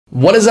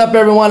What is up,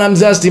 everyone? I'm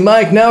Zesty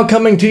Mike, now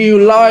coming to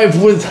you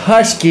live with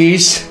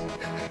Huskies.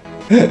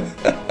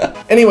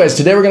 Anyways,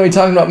 today we're going to be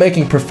talking about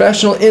making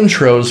professional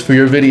intros for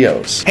your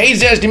videos. Hey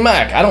Zesty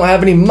Mike, I don't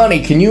have any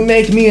money. Can you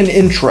make me an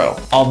intro?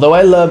 Although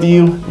I love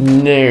you,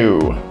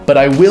 no. But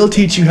I will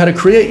teach you how to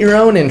create your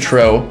own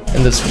intro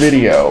in this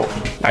video.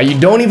 Now, you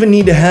don't even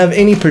need to have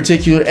any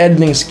particular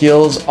editing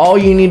skills. All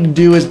you need to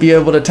do is be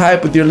able to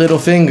type with your little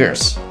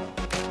fingers.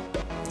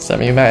 Some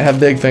of you might have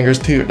big fingers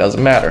too, it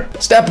doesn't matter.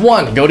 Step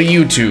 1, go to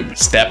YouTube.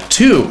 Step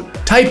 2,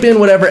 type in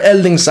whatever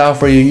editing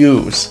software you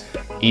use,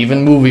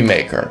 even Movie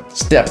Maker.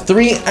 Step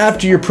 3,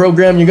 after your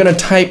program, you're gonna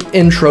type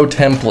intro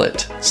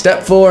template.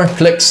 Step 4,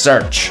 click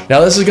search.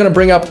 Now this is gonna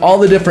bring up all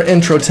the different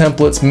intro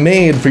templates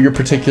made for your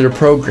particular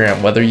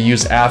program, whether you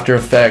use After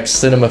Effects,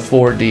 Cinema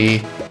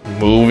 4D,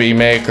 Movie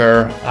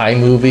Maker,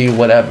 iMovie,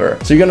 whatever.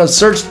 So you're gonna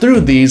search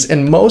through these,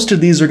 and most of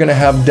these are gonna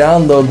have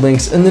download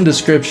links in the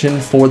description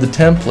for the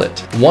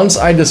template. Once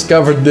I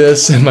discovered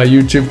this in my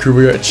YouTube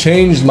career, it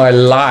changed my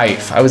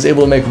life. I was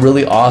able to make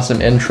really awesome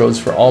intros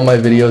for all my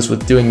videos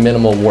with doing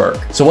minimal work.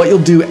 So what you'll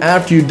do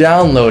after you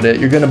download it,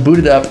 you're gonna boot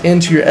it up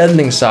into your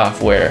editing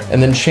software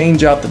and then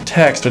change out the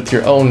text with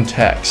your own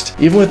text.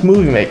 Even with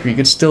Movie Maker, you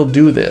could still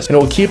do this. And it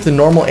will keep the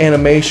normal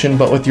animation,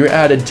 but with your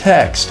added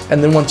text.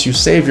 And then once you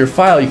save your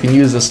file, you can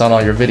use this on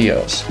all your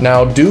videos.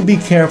 Now, do be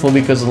careful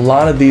because a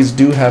lot of these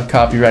do have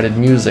copyrighted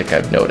music,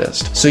 I've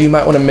noticed. So you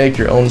might want to make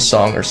your own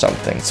song or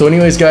something. So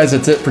anyways, guys,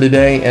 that's it for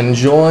today.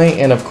 Enjoy,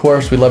 and of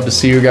course, we love to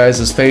see your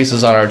guys'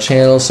 faces on our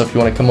channel. So if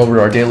you want to come over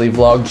to our daily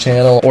vlog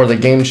channel or the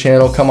game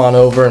channel, come on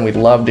over and we'd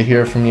love to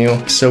hear from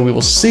you. So we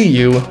will see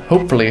you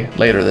hopefully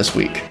later this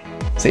week.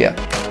 See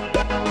ya.